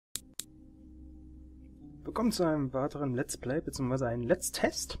Willkommen zu einem weiteren Let's Play, beziehungsweise einem Let's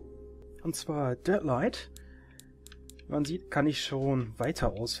Test. Und zwar Deadlight. Wie man sieht, kann ich schon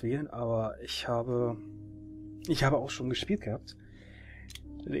weiter auswählen, aber ich habe auch schon gespielt gehabt.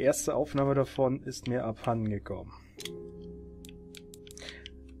 Die erste Aufnahme davon ist mir abhanden gekommen.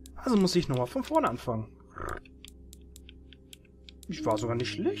 Also muss ich nochmal von vorne anfangen. Ich war sogar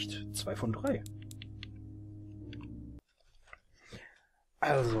nicht schlecht. 2 von 3.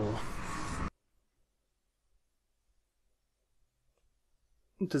 Also.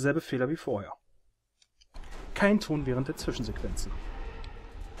 Und derselbe Fehler wie vorher. Kein Ton während der Zwischensequenzen.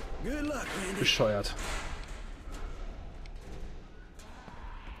 Bescheuert.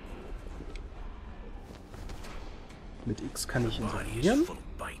 Mit X kann ich interagieren.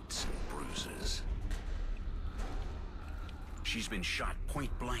 She's been shot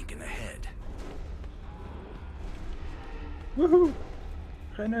point blank in the head. Wuhu!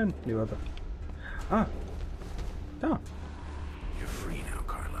 Rennen! Nee, warte. Ah! Da! You're free now,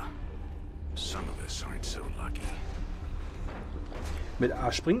 Carla. Some of us aren't so lucky. Mit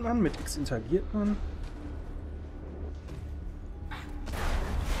A springt man, mit X interagiert man.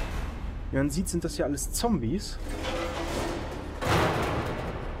 Wie man sieht, sind das ja alles Zombies.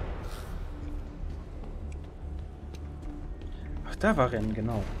 Ach, da war Rennen,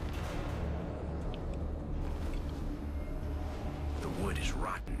 genau. The wood is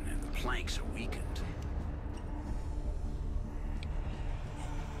rotten and the planks are weakened.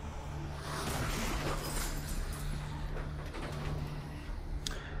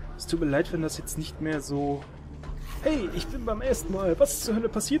 Es tut mir leid, wenn das jetzt nicht mehr so... Hey, ich bin beim ersten Mal. Was zur Hölle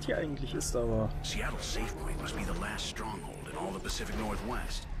passiert hier eigentlich ist, aber... Seattle's safe point must be the last stronghold in all the Pacific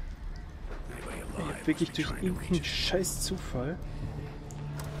Northwest. Anybody Ich alive hab wirklich must be durch trying to reach irgendeinen it. scheiß Zufall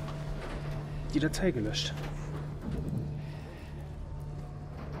die Datei gelöscht.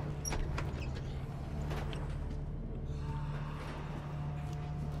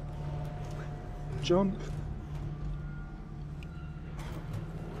 John.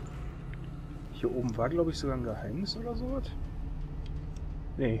 Hier oben war, glaube ich, sogar ein Geheimnis oder sowas.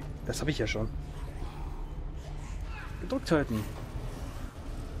 Nee, das habe ich ja schon. Gedrückt halten.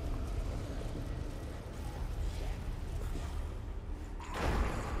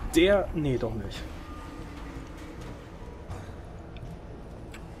 Der... Nee, doch nicht.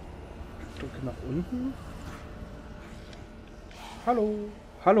 Drücke nach unten. Hallo.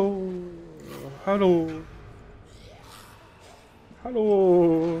 Hallo. Hallo.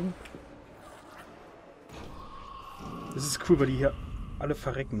 Hallo. Das ist cool, weil die hier alle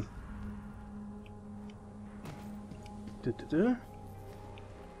verrecken. Beim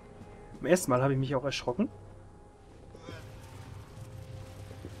ersten Mal habe ich mich auch erschrocken.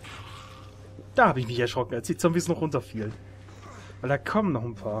 Da habe ich mich erschrocken, als die Zombies noch runterfielen. Weil da kommen noch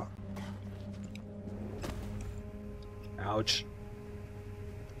ein paar. Autsch.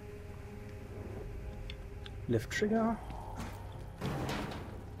 Left Trigger.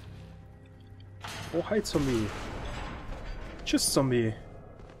 Oh, hi Zombie. Tschüss Zombie.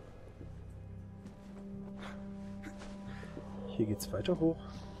 Hier geht's weiter hoch.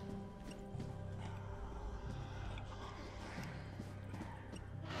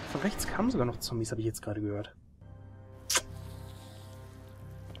 Von rechts kamen sogar noch Zombies, habe ich jetzt gerade gehört.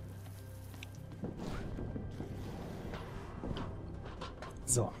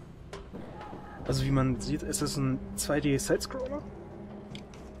 So. Also wie man sieht, ist es ein 2D-Sidescroller.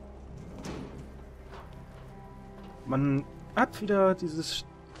 Man hat wieder dieses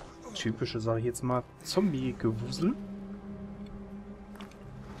typische, sage ich jetzt mal, Zombie-Gewusel.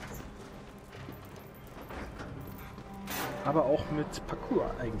 Aber auch mit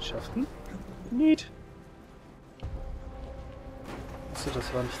Parcours-Eigenschaften. Neat. Achso,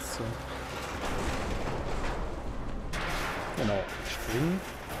 das war nichts so. Genau, springen.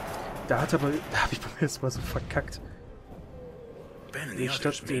 Da habe ich beim ersten Mal so verkackt. Ben and the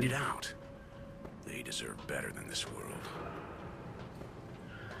others made it out. They deserve better than this world.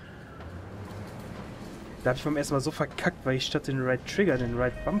 Da habe ich beim ersten Mal so verkackt, weil ich statt den Right Trigger den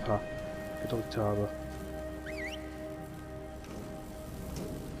Right Bumper gedrückt habe.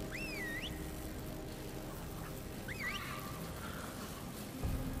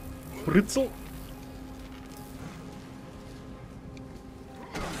 Ritzel!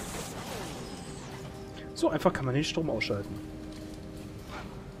 So einfach kann man den Strom ausschalten.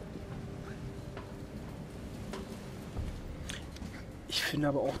 Ich finde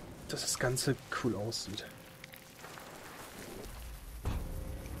aber auch, dass das Ganze cool aussieht.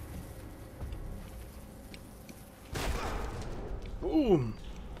 Boom!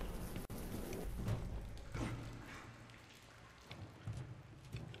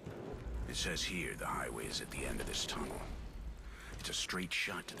 It says here the highway is at the end of this tunnel. It's a straight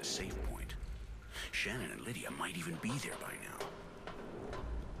shot to the safe point. Shannon and Lydia might even be there by now.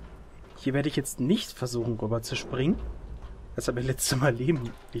 Hier werde ich jetzt nicht versuchen, rüber zu springen. Das hat mir letztes Mal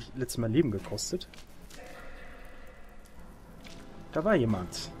Leben gekostet. Da war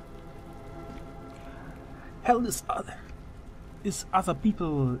jemand. Hell is other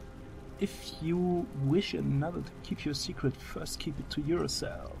people. If you wish another to keep your secret, first keep it to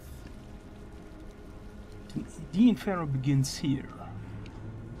yourself. The Inferno begins here.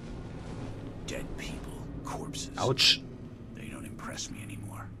 Dead people, corpses. Autsch. They don't impress me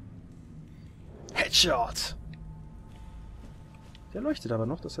anymore. Headshot. Der leuchtet aber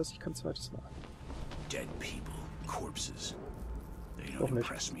noch, das heißt, ich kann zweites Mal. Dead people, corpses. They Doch don't nicht.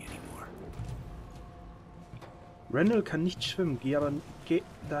 impress me anymore. Randall kann nicht schwimmen, geh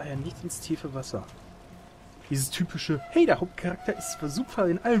daher nicht ins tiefe Wasser. Dieses typische, hey, der Hauptcharakter ist zwar super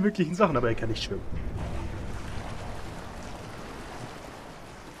in allen möglichen Sachen, aber er kann nicht schwimmen.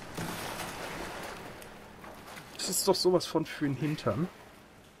 Das ist doch sowas von für den Hintern.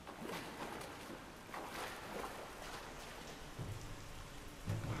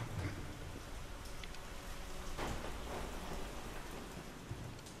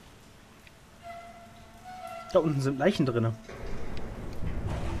 Da unten sind Leichen drin.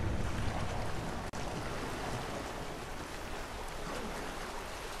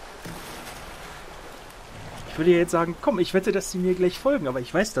 Ich würde ja jetzt sagen, komm, ich wette, dass sie mir gleich folgen, aber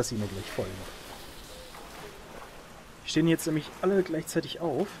ich weiß, dass sie mir gleich folgen. Die stehen jetzt nämlich alle gleichzeitig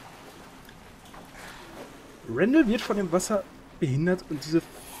auf. Randall wird von dem Wasser behindert und diese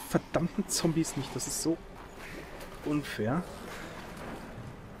verdammten Zombies nicht. Das ist so unfair.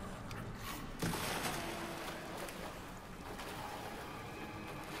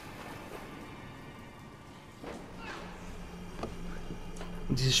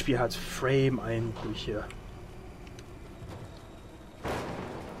 Und dieses Spiel hat Frame-Einbrüche.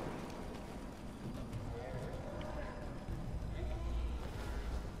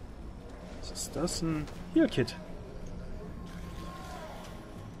 Was ist das? Ein Heal-Kit.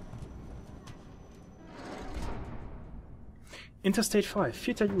 Interstate 5,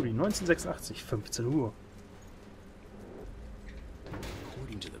 4. Juli 1986, 15 Uhr.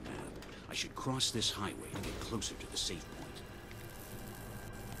 According to the map, I should cross this highway to get closer to the safe point.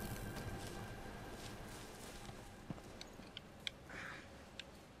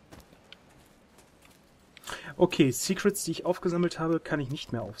 Okay, Secrets, die ich aufgesammelt habe, kann ich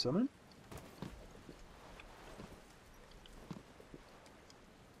nicht mehr aufsammeln.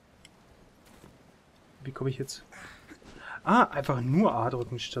 Wie komme ich jetzt? Ah, einfach nur A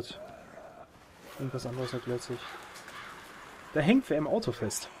drücken statt irgendwas anderes erklärt sich. Da hängt wer im Auto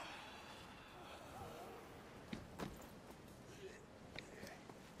fest.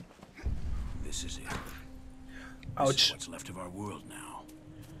 This is it. Ouch. This is what's left of our world now.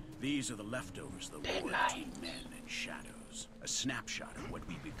 These are the leftovers of the war between men and shadows. A snapshot of what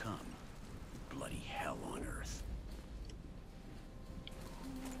we become. Bloody hell on Earth.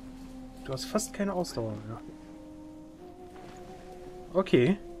 Du hast fast keine Ausdauer mehr.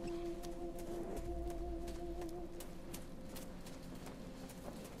 Okay.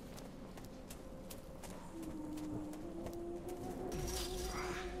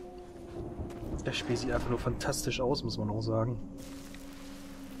 Das Spiel sieht einfach nur fantastisch aus, muss man auch sagen.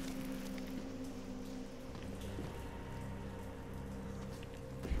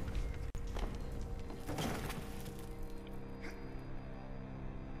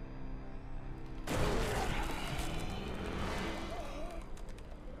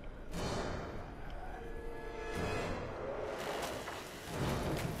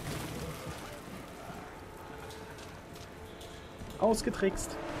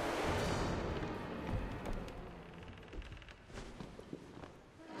 Ausgetrickst.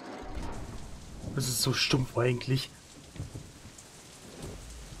 Das ist so stumpf eigentlich.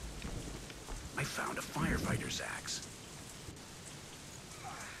 I found a firefighter's axe.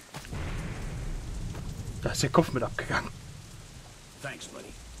 Da ist der Kopf mit abgegangen. Thanks, buddy.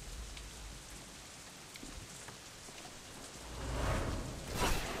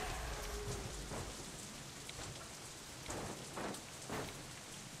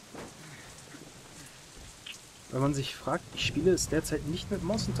 Wenn man sich fragt, ich spiele es derzeit nicht mit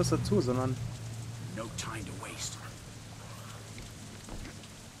Maus und Tastatur, sondern... No time to waste.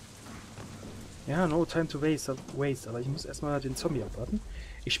 Ja, no time to waste, aber ich muss erstmal den Zombie abwarten.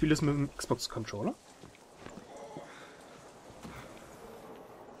 Ich spiele es mit dem Xbox-Controller.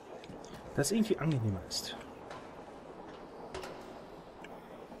 Das irgendwie angenehmer ist.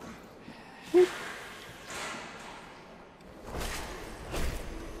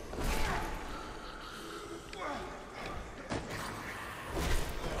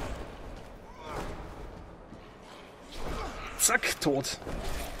 Zack, tot.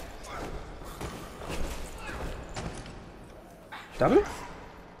 Double?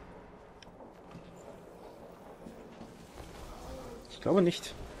 Ich glaube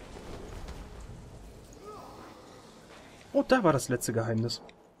nicht. Oh, da war das letzte Geheimnis.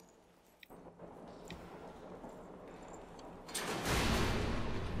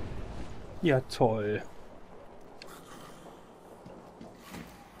 Ja, toll.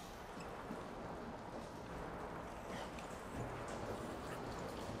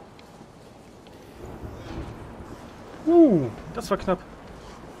 Das war knapp.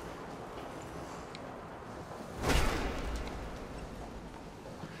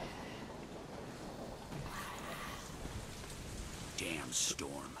 Damn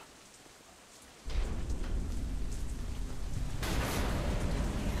storm.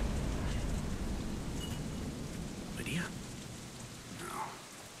 Lydia?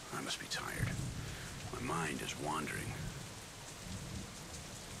 No, I must be tired. My mind is wandering.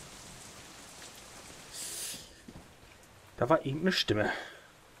 Da war irgendeine Stimme.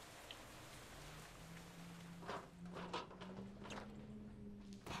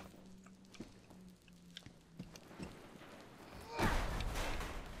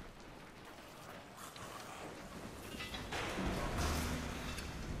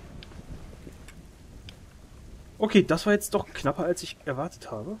 Okay, das war jetzt doch knapper, als ich erwartet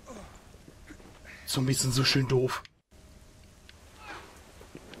habe. Zombies sind so schön doof.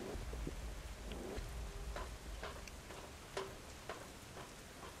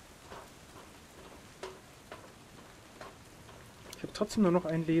 Ich habe trotzdem nur noch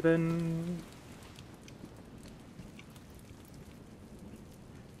ein Leben.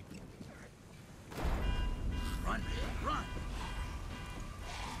 Run, run!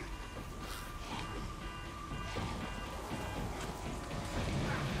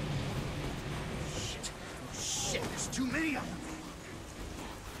 Shit, there's too many of them!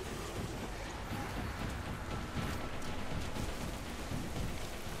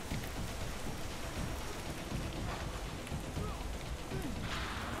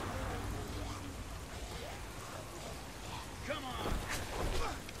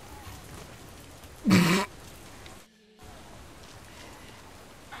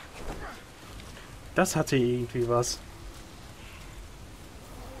 Das hatte irgendwie was.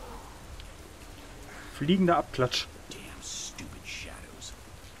 Fliegender Abklatsch. Damn stupid shadows.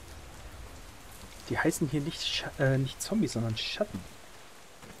 Die heißen hier nicht, nicht Zombies, sondern Schatten.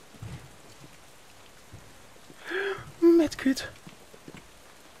 Medkit.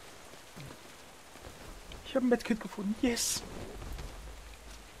 Ich habe ein Medkit gefunden. Yes.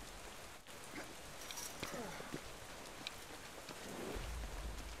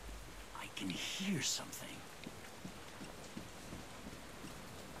 I can hear something.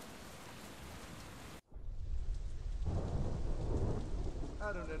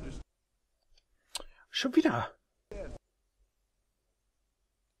 Schon wieder.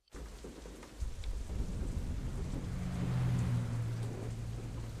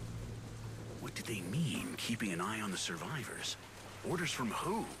 What did they mean, keeping an eye on the survivors? Orders from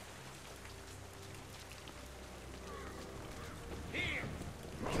who?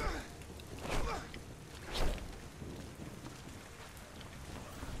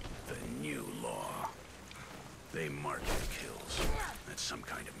 The new law. They mark their kills. That's some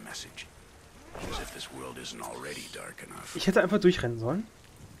kind of message. As if this world isn't already dark enough. Ich hätte einfach durchrennen sollen.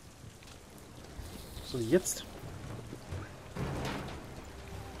 So, jetzt.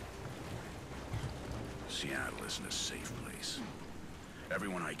 Seattle isn't a safe place.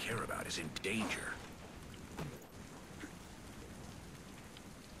 Everyone I care about is in danger.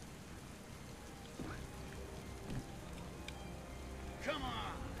 Come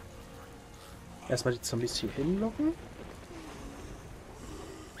on. Erstmal die Zombies hier hinlocken.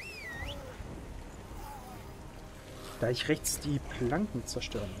 Da ich rechts die Planken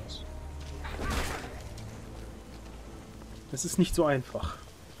zerstören muss. Das ist nicht so einfach,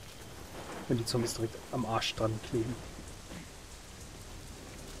 wenn die Zombies direkt am Arsch dran kleben.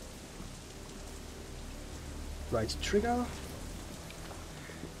 Right Trigger.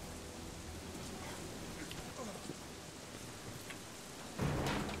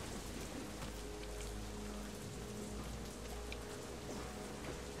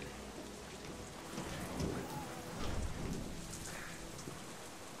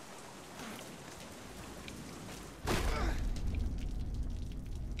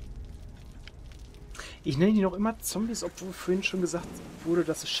 Ich nenne die noch immer Zombies, obwohl vorhin schon gesagt wurde,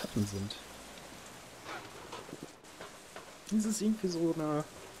 dass es Schatten sind. Das ist irgendwie so eine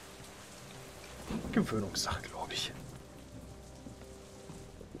Gewöhnungssache, glaube ich.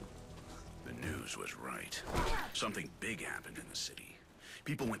 The news was right. Something big happened in the city.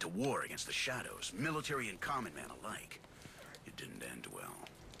 People went to war against the shadows, military and common man alike. It didn't end well.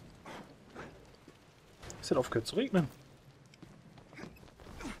 Es hat aufgehört zu regnen.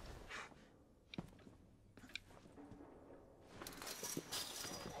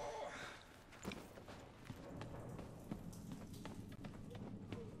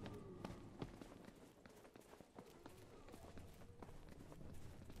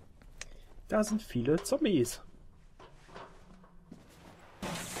 Da sind viele Zombies.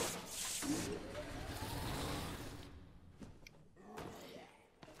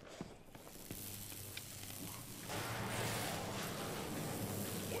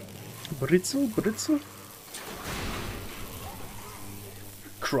 Britzel, Britzel.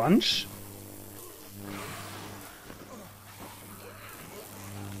 Crunch.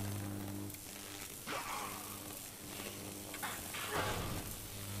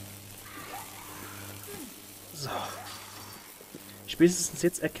 So. Spätestens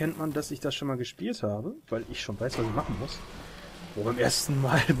jetzt erkennt man, dass ich das schon mal gespielt habe, weil ich schon weiß, was ich machen muss. Aber beim ersten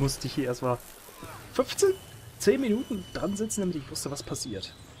Mal musste ich hier erstmal 10 Minuten dran sitzen, damit ich wusste, was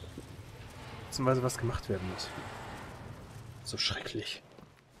passiert. Beziehungsweise was gemacht werden muss. So schrecklich.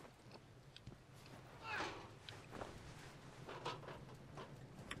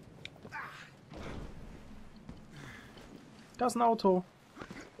 Da ist ein Auto.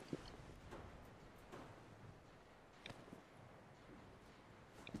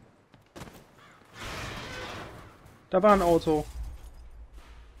 Da war ein Auto.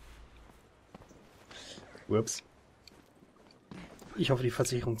 Ups. Ich hoffe, die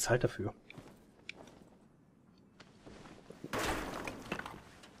Versicherung zahlt dafür.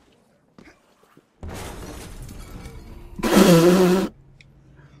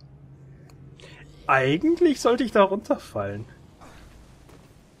 Eigentlich sollte ich da runterfallen.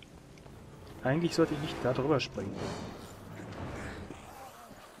 Eigentlich sollte ich nicht da drüber springen.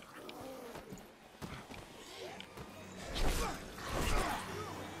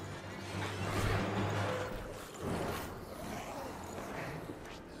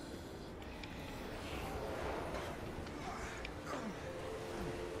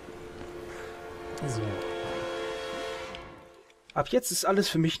 So. Ab jetzt ist alles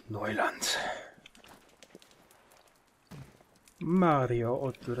für mich Neuland. Mario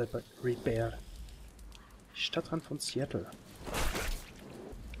Auto Repair. Stadtrand von Seattle.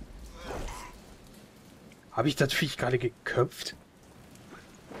 Habe ich das Viech gerade geköpft?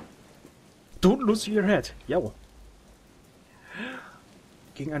 Don't lose your head. Jau.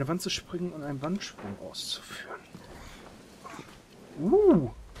 Gegen eine Wand zu springen und einen Wandsprung auszuführen.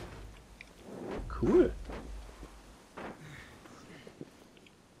 Cool.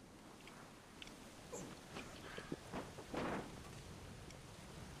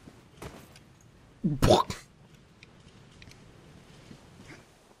 Boah.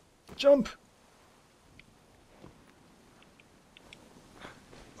 Jump.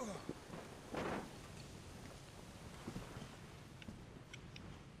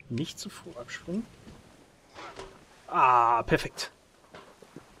 Nicht zu früh abspringen. Ah, perfekt.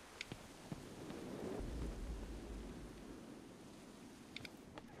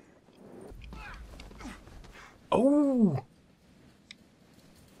 Oh.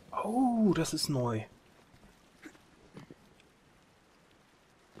 Oh, das ist neu.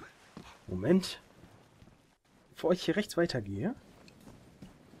 Moment. Bevor ich hier rechts weitergehe.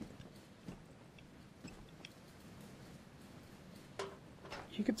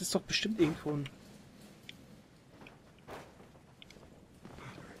 Hier gibt es doch bestimmt irgendwo ein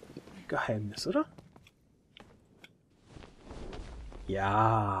Geheimnis, oder?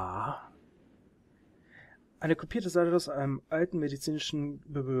 Ja. Eine kopierte Seite aus einem alten medizinischen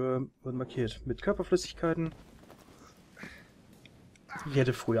Gebühr wird markiert. Mit Körperflüssigkeiten. Ich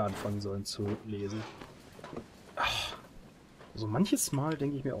hätte früher anfangen sollen zu lesen. Ach, so manches Mal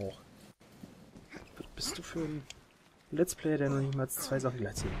denke ich mir auch. Was bist du für ein Let's Player, der noch nicht mal 2 Sachen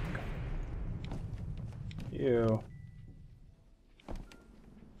gleichzeitig machen kann? Ew.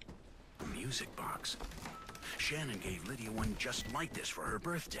 Music box. Shannon gave Lydia one just like this for her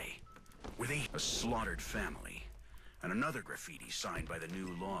birthday. With a slaughtered family, and another graffiti signed by the new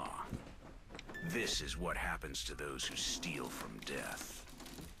law. This is what happens to those who steal from death.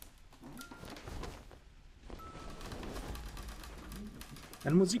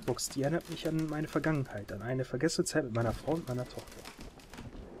 Eine Musikbox, die erinnert mich an meine Vergangenheit, an eine vergessene Zeit mit meiner Frau und meiner Tochter.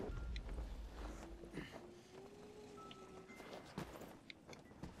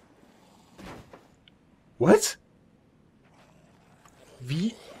 What?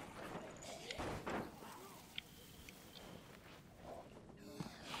 Wie?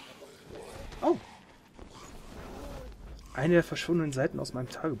 Eine der verschwundenen Seiten aus meinem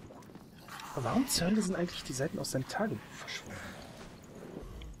Tagebuch. Aber warum zur Hölle sind eigentlich die Seiten aus seinem Tagebuch verschwunden?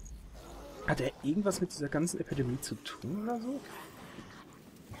 Hat er irgendwas mit dieser ganzen Epidemie zu tun oder so?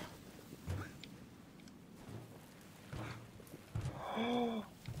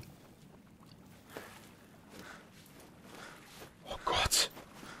 Oh Gott.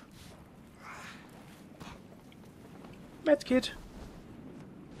 Medkit.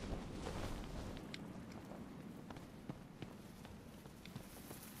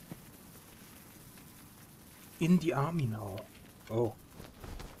 In die Army now. Oh.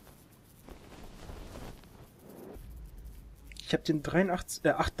 Ich habe den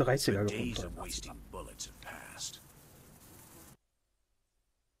 38er gefunden.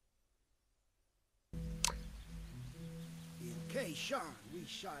 Sean, we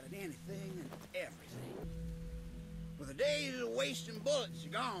shot at anything and everything. Well, the days of wasting bullets are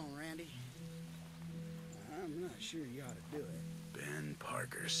gone, Randy. I'm not sure you ought to do it. Ben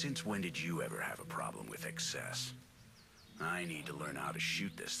Parker, since when did you ever have a problem with excess? I need to learn how to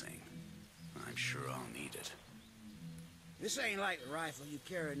shoot this thing. I'm sure I'll need it. This ain't like the rifle you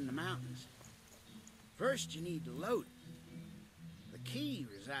carried in the mountains. First, you need to load it. The key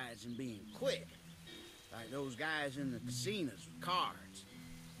resides in being quick. Like those guys in the casinos with cards.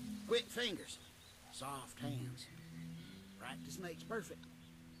 Quick fingers, soft hands. Practice makes perfect.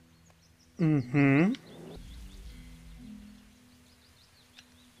 Mm-hmm.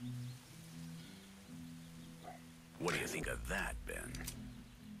 What do you think of that, Ben?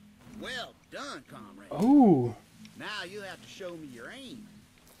 Well done, comrade. Oh. Now you have to show me your aim.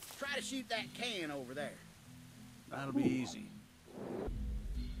 Try to shoot that can over there. That'll be easy.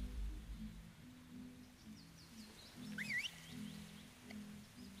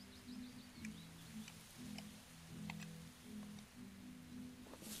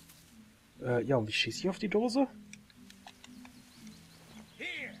 Ja, und wie schieße ich auf die Dose?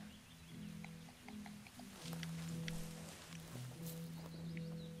 Here.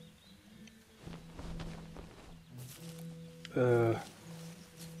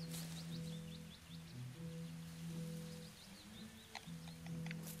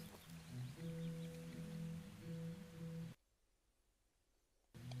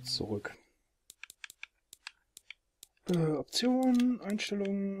 Zurück. Optionen,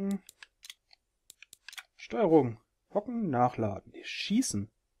 Einstellungen, Steuerung, hocken, nachladen, schießen.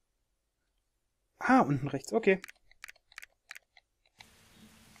 Ah, unten rechts, okay.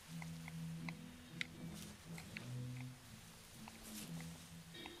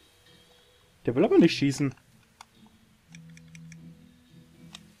 Der will aber nicht schießen.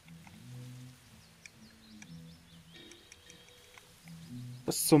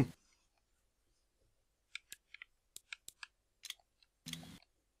 Was zum...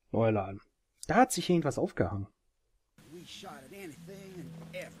 Neu laden. Da hat sich irgendwas aufgehangen. We shot at anything and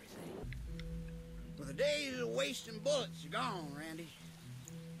everything. Well, the days of wasting bullets are gone, Randy.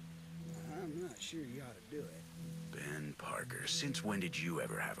 I'm not sure you ought to do it. Ben Parker, since when did you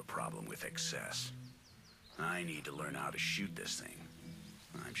ever have a problem with excess? I need to learn how to shoot this thing.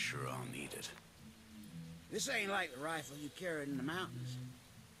 I'm sure I'll need it. This ain't like the rifle you carried in the mountains.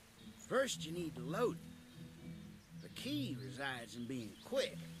 First, you need to load it. The key resides in being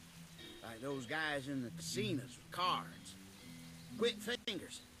quick. Like those guys in the casinos with cards. Quick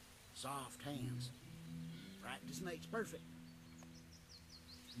fingers, soft hands. Practice makes perfect.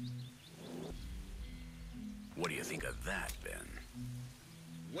 What do you think of that, Ben?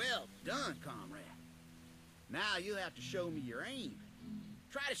 Well done, comrade. Now you have to show me your aim.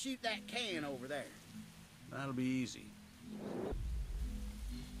 Try to shoot that can over there. That'll be easy.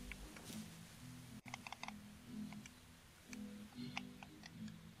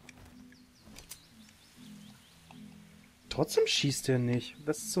 Trotzdem schießt er nicht.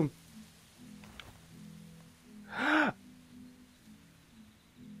 Was zum...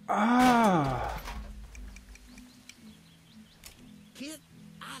 Ah! Kid,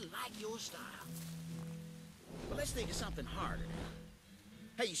 I like your style. But let's think of something harder.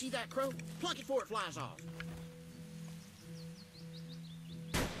 Hey, you see that crow? Plunk it before it flies off.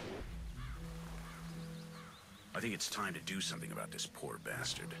 I think it's time to do something about this poor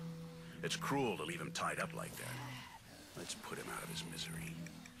bastard. It's cruel to leave him tied up like that. Let's put him out of his misery.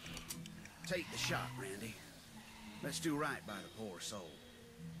 Take the shot, Randy. Let's do right by the poor soul.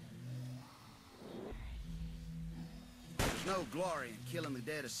 There's no glory in killing the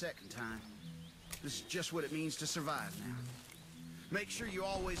dead a second time. This is just what it means to survive now. Make sure you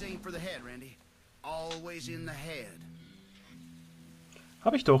always aim for the head, Randy. Always in the head.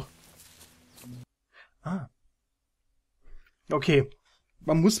 Hab ich doch. Ah. Okay.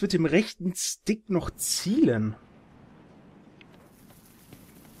 Man muss mit dem rechten Stick noch zielen.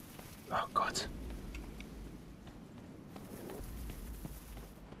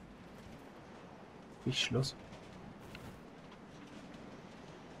 Wie Schluss.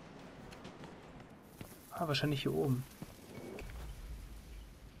 Ah, wahrscheinlich hier oben.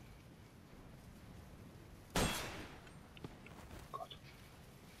 Gott.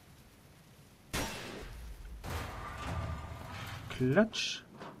 Klatsch.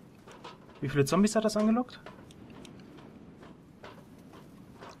 Wie viele Zombies hat das angelockt?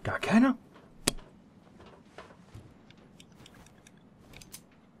 Gar keiner?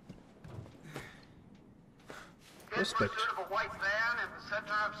 Respekt.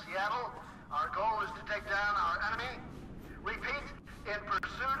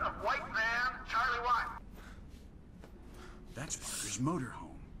 That's Parker's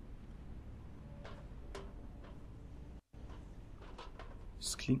motorhome.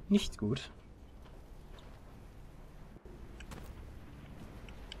 Das klingt nicht gut.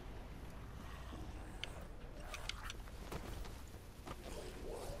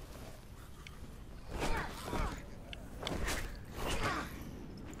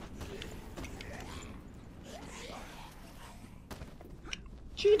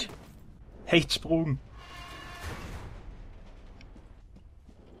 Cheat! Hechtsprung!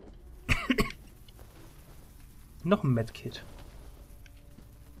 Noch ein Medkit.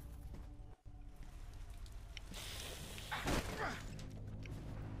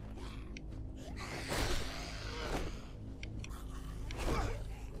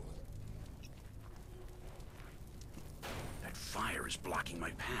 That fire is blocking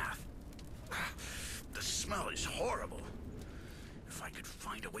my path. The smell is horrible. If I could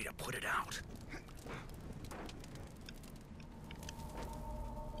find a way to put it out.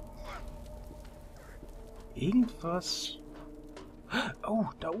 Irgendwas. Oh,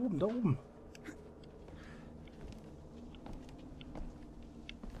 da oben, da oben.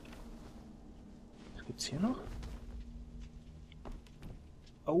 Was gibt's hier noch?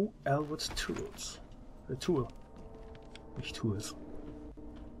 Oh, Elwood's Tools. Tool. Nicht Tools.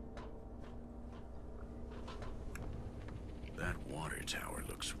 That water tower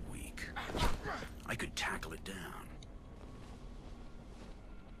looks weak. I could tackle it down.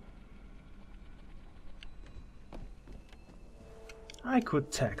 I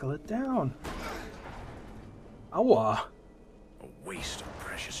could tackle it down. Aua. A waste of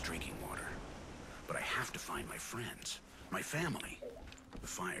precious drinking water. But I have to find my friends, my family. The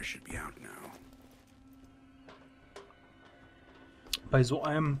fire should be out now. Bei so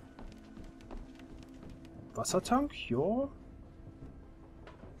einem Wassertank, ja.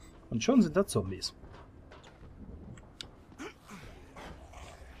 Und schon sind da Zombies.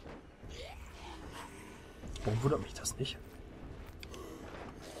 Warum wundert mich das nicht?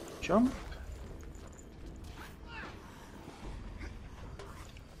 Jump.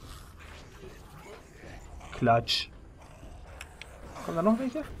 Klatsch. Kommen da noch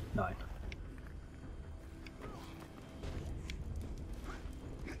welche? Nein.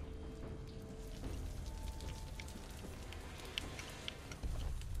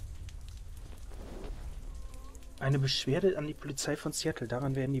 Eine Beschwerde an die Polizei von Seattle.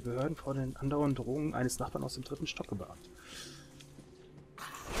 Daran werden die Behörden vor den andauernden Drohungen eines Nachbarn aus dem 3. Stock gewarnt.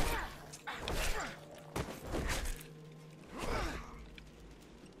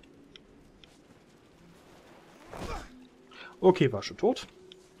 Okay, war schon tot.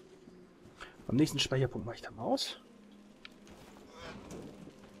 Am nächsten Speicherpunkt mache ich dann mal aus.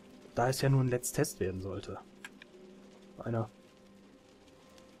 Da es ja nur ein Let's Test werden sollte. Einer.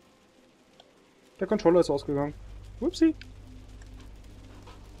 Der Controller ist ausgegangen. Upsi.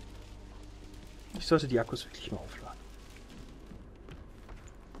 Ich sollte die Akkus wirklich mal aufladen.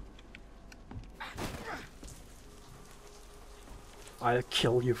 I'll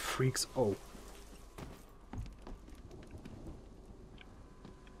kill you freaks. Oh.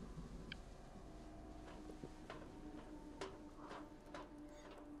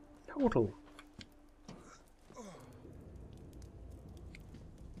 Total.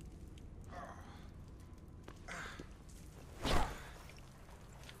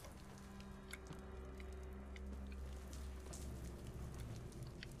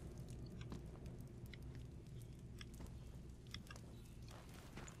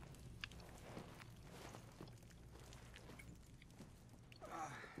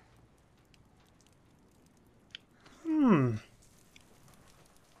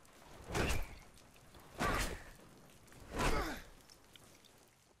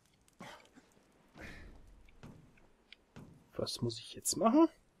 Was muss ich jetzt machen?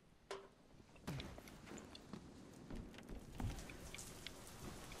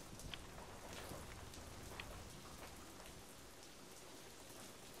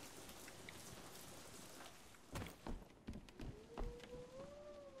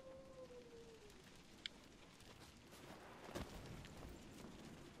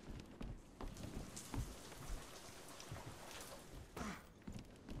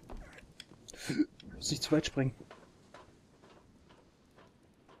 Muss nicht zu weit springen.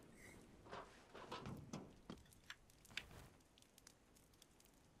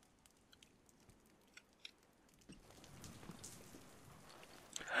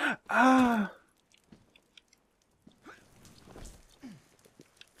 Ah!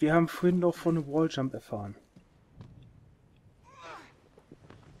 Wir haben vorhin noch von einem Walljump erfahren.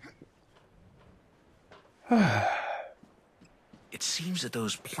 It seems that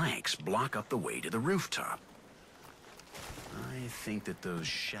those planks block up the way to the rooftop. I think that those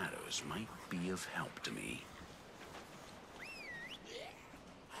shadows might be of help to me.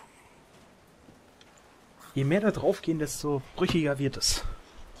 Je mehr da drauf gehen, desto brüchiger wird es.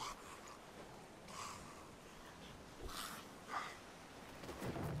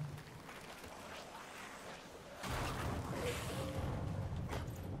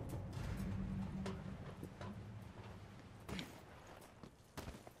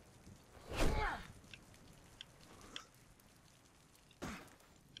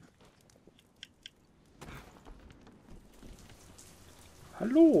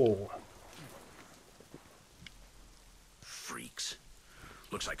 Hallo. Freaks.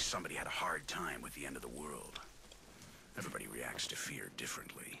 Looks like somebody had a hard time with the end of the world. Everybody reacts to fear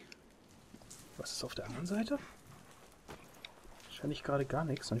differently. Was ist auf der anderen Seite? Wahrscheinlich gerade gar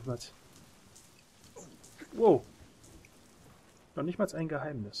nichts. Noch nicht mal. Wow. Noch nicht mal ein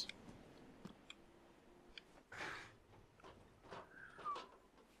Geheimnis.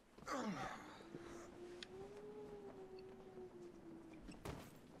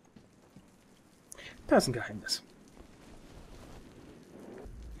 Da ist ein Geheimnis.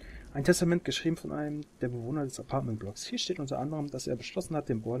 Ein Testament geschrieben von einem der Bewohner des Apartmentblocks. Hier steht unter anderem, dass er beschlossen hat,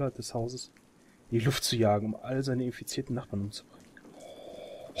 den Boiler des Hauses in die Luft zu jagen, um all seine infizierten Nachbarn umzubringen.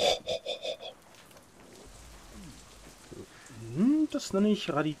 Das nenne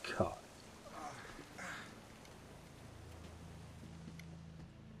ich radikal.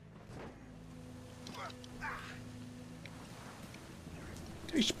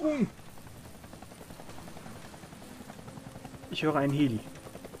 Durchsprung! Ich höre einen Heli.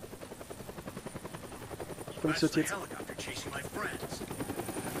 Ich glaube, es wird jetzt...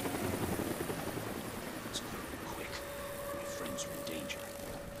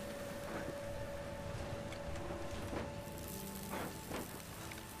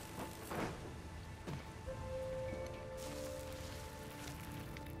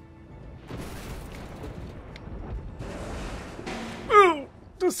 Oh,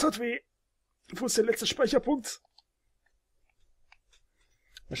 das tat weh. Wo ist der letzte Speicherpunkt?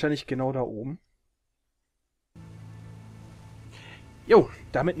 Wahrscheinlich genau da oben. Jo,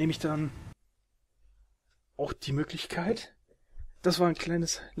 damit nehme ich dann auch die Möglichkeit. Das war ein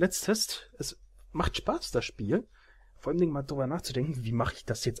kleines Let's Test. Es macht Spaß, das Spiel. Vor allem mal drüber nachzudenken, wie mache ich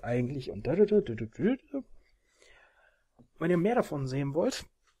das jetzt eigentlich? Und wenn ihr mehr davon sehen wollt,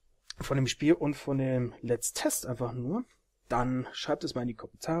 von dem Spiel und von dem Let's Test einfach nur, dann schreibt es mal in die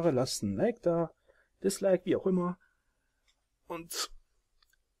Kommentare, lasst ein Like da, Dislike, wie auch immer. Und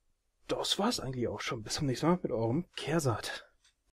das war's eigentlich auch schon. Bis zum nächsten Mal mit eurem Kerzahd.